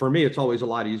happen. For me, it's always a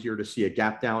lot easier to see a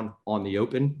gap down on the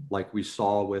open, like we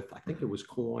saw with, I think it was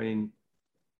coin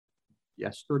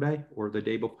yesterday or the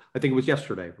day before. I think it was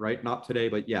yesterday, right? Not today,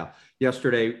 but yeah,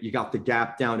 yesterday you got the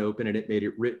gap down open, and it made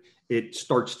it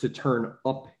starts to turn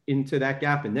up into that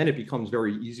gap, and then it becomes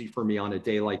very easy for me on a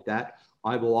day like that.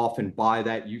 I will often buy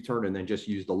that U-turn and then just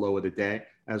use the low of the day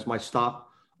as my stop.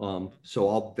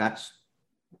 That's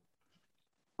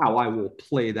how I will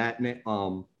play that.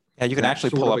 Yeah, you can actually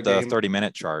pull up the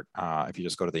 30-minute chart. If you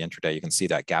just go to the intraday, you can see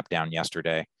that gap down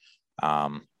yesterday.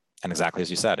 And exactly as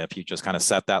you said, if you just kind of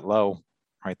set that low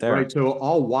right there. Right. So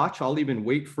I'll even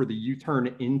wait for the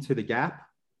U-turn into the gap,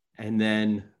 and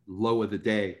then low of the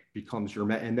day becomes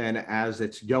your, and then as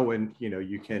it's going,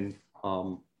 you can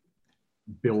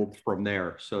build from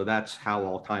there. So that's how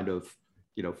I'll kind of,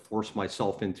 force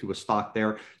myself into a stock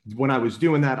there. When I was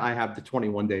doing that, I have the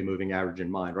 21-day moving average in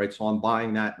mind, right? So I'm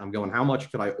buying that and I'm going, how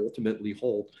much could I ultimately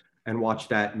hold, and watch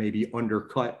that maybe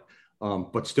undercut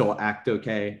but still act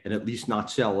okay and at least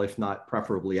not sell, if not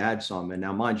preferably add some. And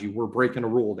now, mind you, we're breaking a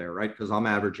rule there, right? Because I'm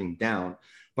averaging down,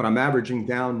 but I'm averaging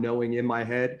down knowing in my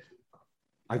head,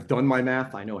 I've done my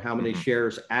math. I know how many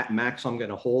shares at max I'm going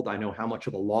to hold. I know how much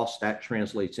of a loss that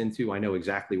translates into. I know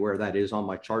exactly where that is on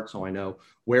my chart. So I know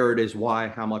where it is, why,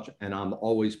 how much, and I'm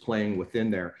always playing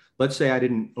within there. Let's say I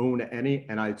didn't own any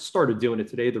and I started doing it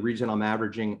today. The reason I'm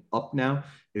averaging up now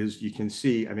is you can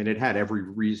see, I mean, it had every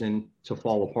reason to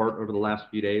fall apart over the last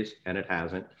few days and it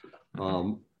hasn't.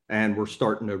 And we're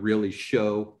starting to really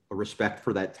show a respect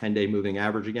for that 10-day moving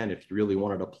average again. If you really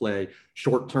wanted to play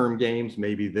short-term games,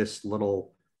 maybe this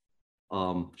little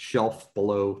shelf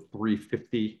below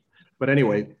 350. But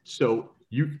anyway, so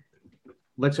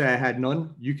let's say I had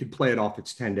none, you could play it off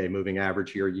its 10-day moving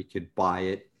average here. You could buy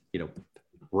it,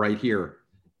 right here,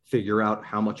 figure out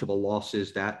how much of a loss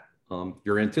is that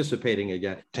you're anticipating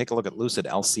again. Take a look at Lucid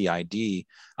LCID.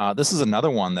 This is another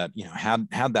one that,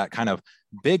 had that kind of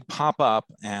big pop up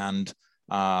and,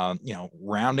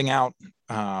 rounding out,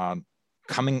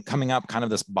 coming up kind of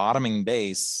this bottoming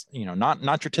base,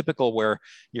 not your typical where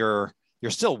you're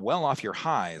still well off your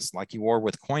highs like you were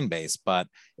with Coinbase, but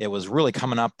it was really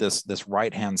coming up this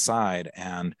right-hand side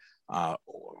and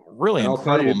really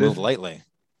incredible move lately.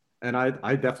 And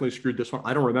I definitely screwed this one.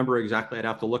 I don't remember exactly. I'd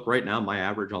have to look right now. My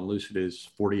average on Lucid is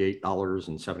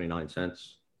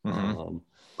 $48.79.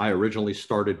 I originally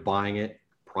started buying it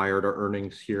prior to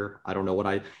earnings here. I don't know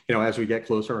what as we get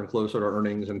closer and closer to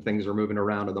earnings and things are moving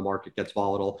around and the market gets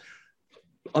volatile,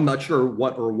 I'm not sure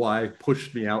what or why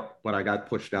pushed me out, but I got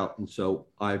pushed out. And so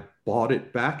I bought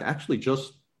it back actually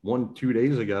just 2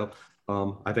 days ago.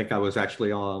 I think I was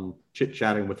actually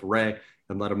chit-chatting with Ray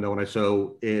and let him know.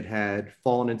 So it had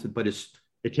fallen into, but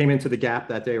it came into the gap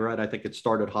that day, right? I think it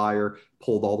started higher,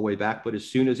 pulled all the way back. But as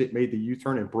soon as it made the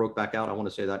U-turn and broke back out, I want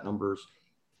to say that number's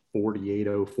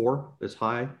 48.04 is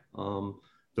high.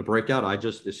 The breakout,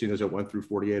 as soon as it went through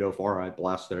 48.04, I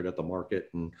blasted it at the market.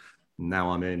 And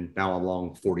now I'm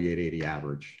long 48.80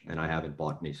 average, and I haven't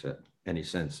bought any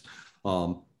since.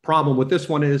 Problem with this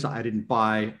one is I didn't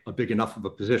buy a big enough of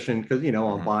a position because,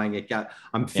 I'm buying it.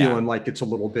 I'm feeling like it's a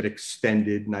little bit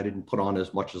extended and I didn't put on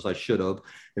as much as I should have.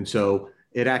 And so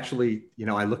it actually,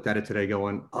 I looked at it today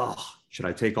going, should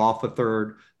I take off a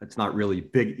third? It's not really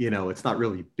big, it's not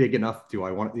really big enough. Do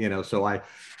I want, so I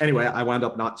wound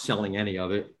up not selling any of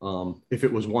it. If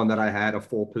it was one that I had a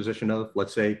full position of,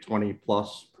 let's say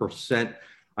 20+%,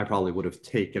 I probably would have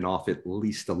taken off at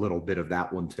least a little bit of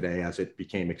that one today as it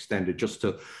became extended, just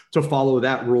to follow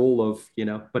that rule of,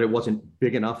 but it wasn't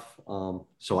big enough.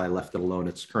 So I left it alone.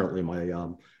 It's currently my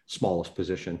smallest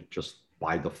position just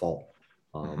by default.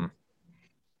 And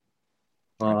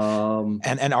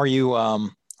are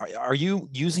you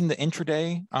using the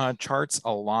intraday charts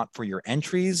a lot for your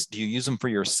entries? Do you use them for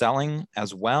your selling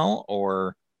as well,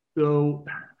 or? So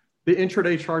the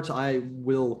intraday charts, I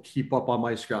will keep up on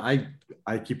my screen.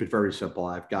 I keep it very simple.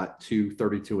 I've got two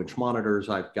 32-inch monitors.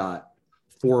 I've got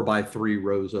 4x3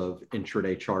 rows of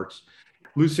intraday charts.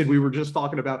 Lucid, we were just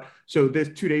talking about. So this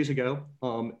 2 days ago,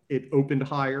 it opened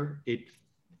higher. It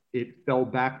fell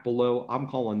back below. I'm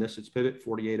calling this its pivot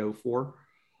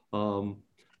 48.04.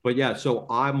 But yeah, so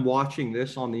I'm watching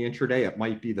this on the intraday. It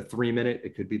might be the 3-minute.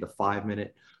 It could be the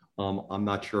 5-minute. I'm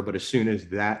not sure, but as soon as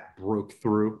that broke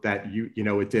through, that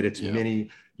it did its mini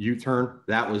U-turn.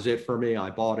 That was it for me. I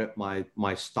bought it. My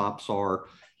stops are,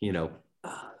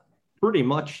 pretty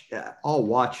much. I'll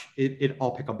watch it. I'll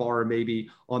pick a bar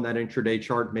maybe on that intraday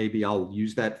chart. Maybe I'll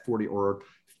use that 40, or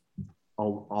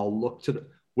I'll look to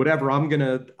whatever I'm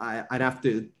gonna. I'd have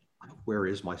to. Where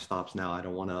is my stops now? I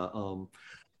don't want to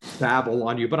babble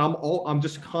on you, but I'm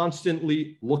just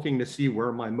constantly looking to see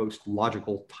where my most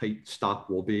logical tight stop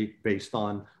will be based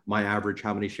on my average,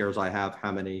 how many shares I have,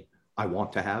 how many I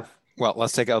want to have. Well,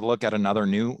 let's take a look at another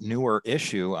newer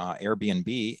issue,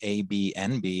 Airbnb,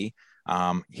 ABNB.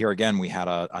 Here again, we had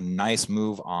a nice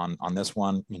move on this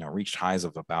one, reached highs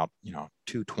of about,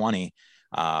 220,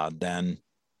 then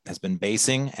has been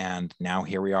basing, and now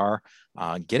here we are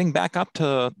getting back up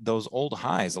to those old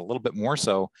highs, a little bit more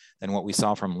so than what we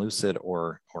saw from Lucid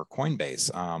or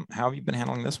Coinbase. How have you been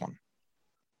handling this one?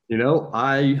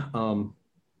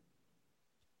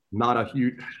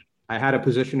 I had a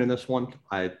position in this one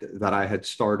that I had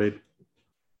started.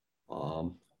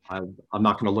 I'm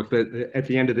not going to look at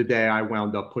the end of the day. I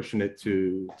wound up pushing it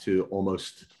to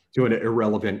almost to an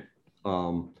irrelevant.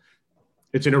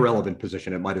 It's an irrelevant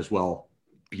position. It might as well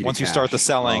beat once a you start the cash.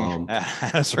 selling,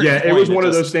 at a certain Yeah, it point, was one of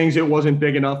just- those things. It wasn't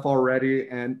big enough already.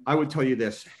 And I would tell you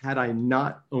this, had I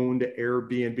not owned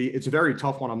Airbnb, it's a very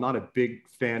tough one. I'm not a big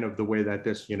fan of the way that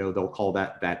this, they'll call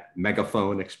that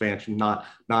megaphone expansion, not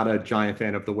a giant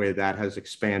fan of the way that has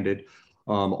expanded.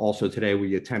 Also today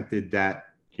we attempted that,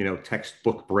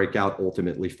 textbook breakout,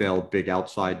 ultimately failed, big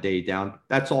outside day down.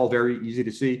 That's all very easy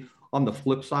to see. On the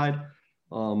flip side,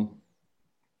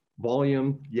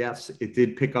 volume, yes, it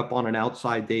did pick up on an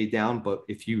outside day down, but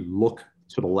if you look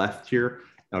to the left here,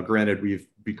 now granted, we've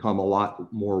become a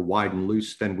lot more wide and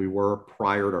loose than we were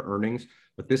prior to earnings,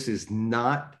 but this is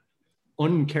not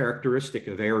uncharacteristic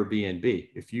of Airbnb.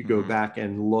 If you go back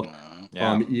and look,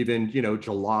 even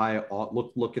July,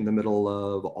 look in the middle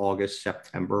of August,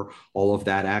 September, all of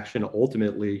that action,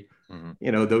 ultimately,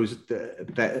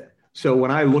 so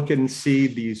when I look and see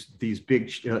these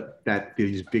big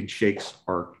shakes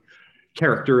are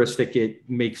characteristic,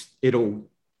 it'll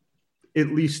at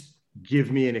least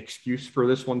give me an excuse for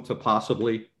this one to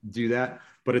possibly do that.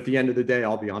 But at the end of the day,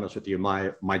 I'll be honest with you,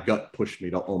 my gut pushed me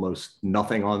to almost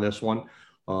nothing on this one.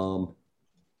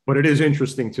 But it is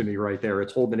interesting to me right there.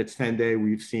 It's holding its 10-day.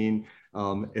 We've seen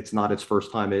it's not its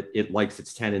first time. It likes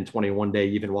its 10 and 21-day,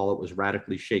 even while it was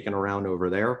radically shaken around over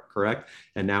there, correct?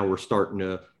 And now we're starting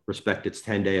to respect its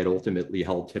 10-day. It ultimately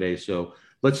held today. So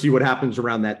let's see what happens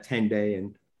around that 10-day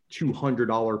and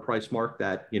 $200 price mark,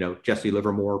 that, Jesse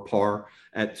Livermore par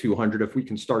at 200. If we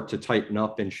can start to tighten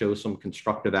up and show some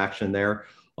constructive action there,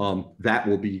 that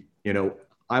will be,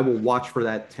 I will watch for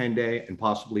that 10-day and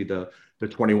possibly the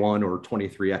 21 or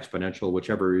 23 exponential,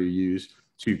 whichever you use,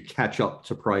 to catch up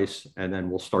to price. And then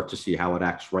we'll start to see how it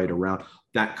acts right around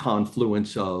that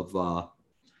confluence of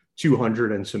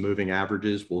 200 and some moving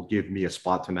averages will give me a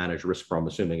spot to manage risk from,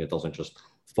 assuming it doesn't just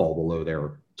fall below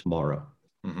there tomorrow.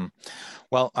 Mm-hmm.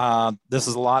 Well, this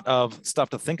is a lot of stuff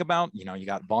to think about. You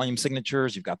got volume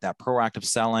signatures, you've got that proactive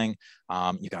selling,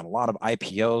 you got a lot of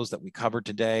IPOs that we covered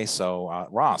today. So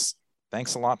Ross,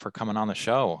 thanks a lot for coming on the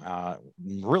show.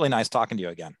 Really nice talking to you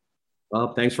again.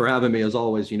 Well, thanks for having me as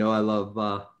always. I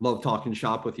love talking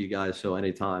shop with you guys. So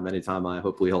anytime I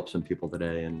hopefully help some people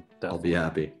today, and I'll be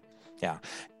happy. Yeah.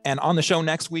 And on the show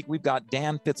next week, we've got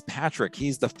Dan Fitzpatrick.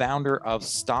 He's the founder of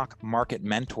Stock Market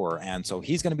Mentor. And so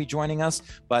he's going to be joining us.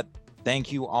 But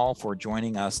thank you all for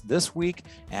joining us this week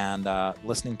and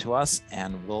listening to us.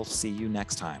 And we'll see you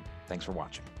next time. Thanks for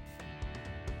watching.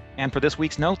 And for this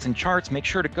week's notes and charts, make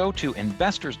sure to go to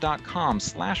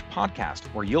investors.com/podcast,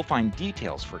 where you'll find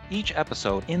details for each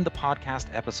episode in the podcast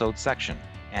episode section.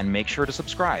 And make sure to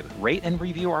subscribe, rate, and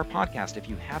review our podcast if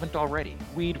you haven't already.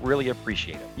 We'd really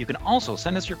appreciate it. You can also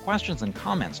send us your questions and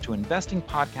comments to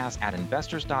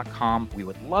investingpodcast@investors.com. We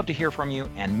would love to hear from you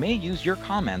and may use your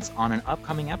comments on an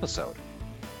upcoming episode.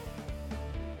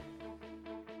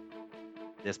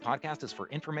 This podcast is for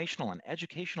informational and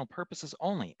educational purposes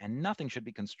only, and nothing should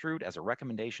be construed as a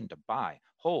recommendation to buy,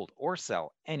 hold, or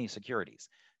sell any securities.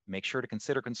 Make sure to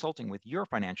consider consulting with your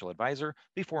financial advisor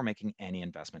before making any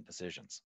investment decisions.